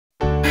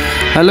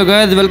Hello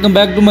guys, welcome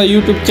back to my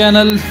YouTube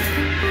channel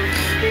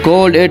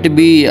called it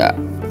be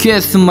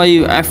Kiss My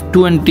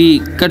F20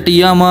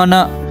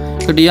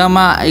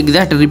 Katayama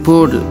exact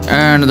report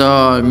and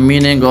the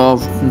meaning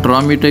of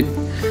dramatic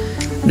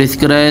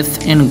disgrace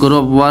in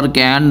group work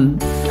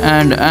and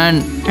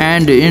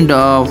end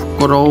of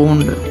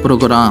crowned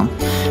program.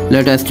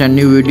 Latest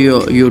new video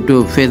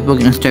YouTube,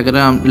 Facebook,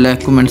 Instagram,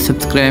 like, comment,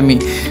 subscribe me.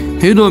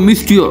 Hero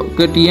Mr.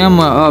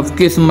 Katayama of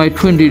Kiss My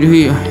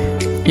 20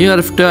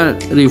 hereafter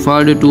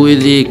referred to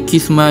as a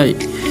Kisma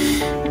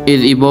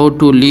is about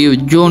to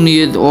leave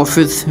Johnny's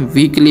office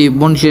weekly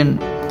function.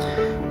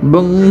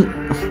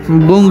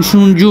 Bong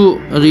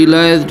Shunju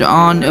realized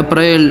on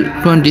April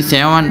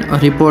 27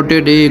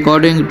 reported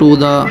according to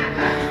the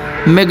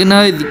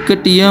magazine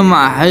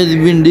Katayama has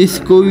been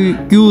discussing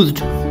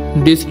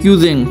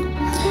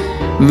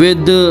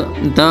with the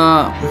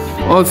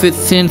office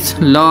since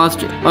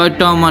last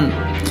autumn.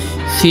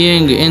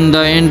 Seeing in the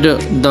end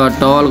the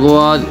talk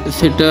was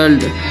settled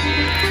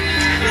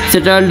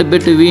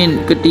between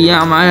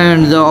Katayama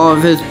and the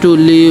office to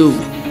leave.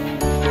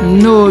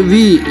 No,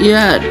 we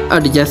are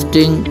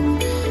adjusting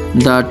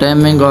the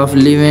timing of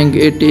leaving.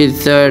 It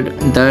is said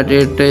that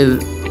it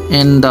is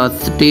in the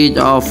stage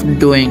of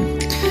doing.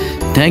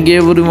 Thank you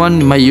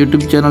everyone. My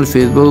YouTube channel,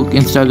 Facebook,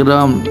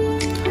 Instagram,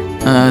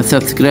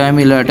 subscribe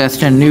me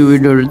latest and new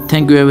video.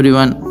 Thank you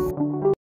everyone.